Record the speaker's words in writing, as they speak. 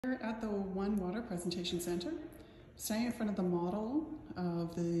Here at the One Water Presentation Center, standing in front of the model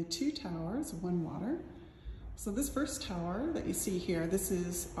of the two towers, One Water. So this first tower that you see here, this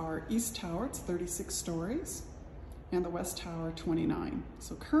is our east tower, it's 36 stories, and the west tower 29.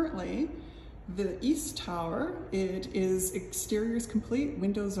 So currently, the east tower, it is exteriors complete,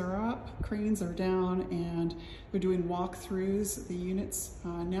 windows are up, cranes are down, and they're doing walkthroughs, the units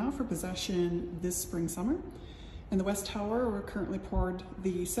now for possession this spring, summer. In the west tower, we're currently poured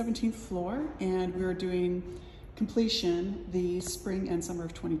the 17th floor, and we're doing completion the spring and summer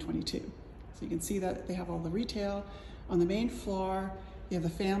of 2022. So you can see that they have all the retail on the main floor. They have the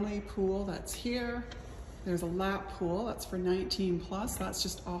family pool that's here. There's a lap pool, that's for 19 plus, that's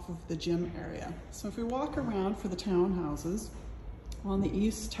just off of the gym area. So if we walk around for the townhouses on the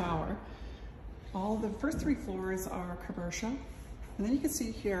east tower, all the first three floors are commercial. And then you can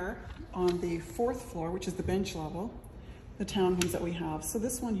see here on the fourth floor, which is the bench level, the townhomes that we have. So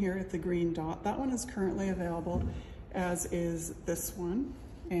this one here at the green dot, that one is currently available, as is this one.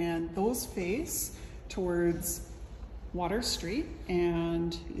 And those face towards Water Street,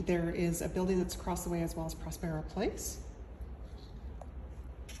 and there is a building that's across the way as well as Prospera Place.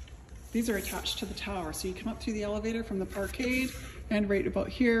 These are attached to the tower. So you come up through the elevator from the parkade, and right about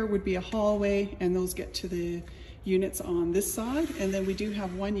here would be a hallway, and those get to the units on this side. And then we do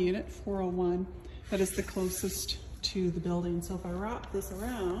have one unit, 401, that is the closest to the building. So if I wrap this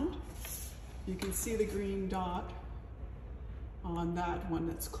around, you can see the green dot on that one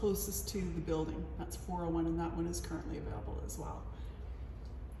that's closest to the building. That's 401, and that one is currently available as well.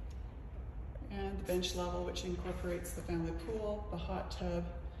 And the bench level, which incorporates the family pool, the hot tub,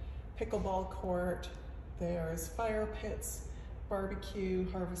 pickleball court, there's fire pits, barbecue,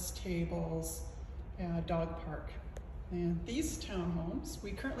 harvest tables, dog park. And these townhomes,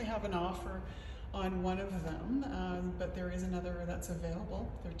 we currently have an offer on one of them, but there is another that's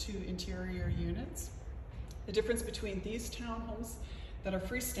available. They're two interior units. The difference between these townhomes that are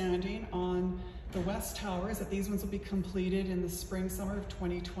freestanding on the west tower is that these ones will be completed in the spring, summer of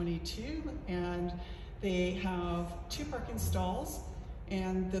 2022, and they have two parking stalls,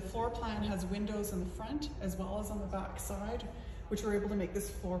 and the floor plan has windows in the front as well as on the back side, which we're able to make this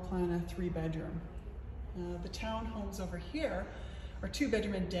floor plan a 3-bedroom. The townhomes over here are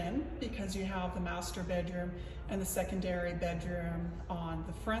 2-bedroom and den, because you have the master bedroom and the secondary bedroom on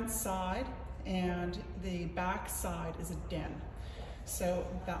the front side, and the back side is a den. So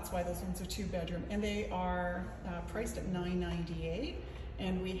that's why those ones are 2-bedroom, and they are priced at $998,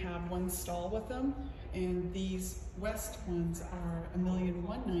 and we have one stall with them. And these west ones are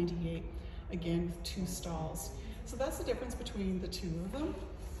 $1,198,000, again with 2 stalls. So that's the difference between the two of them.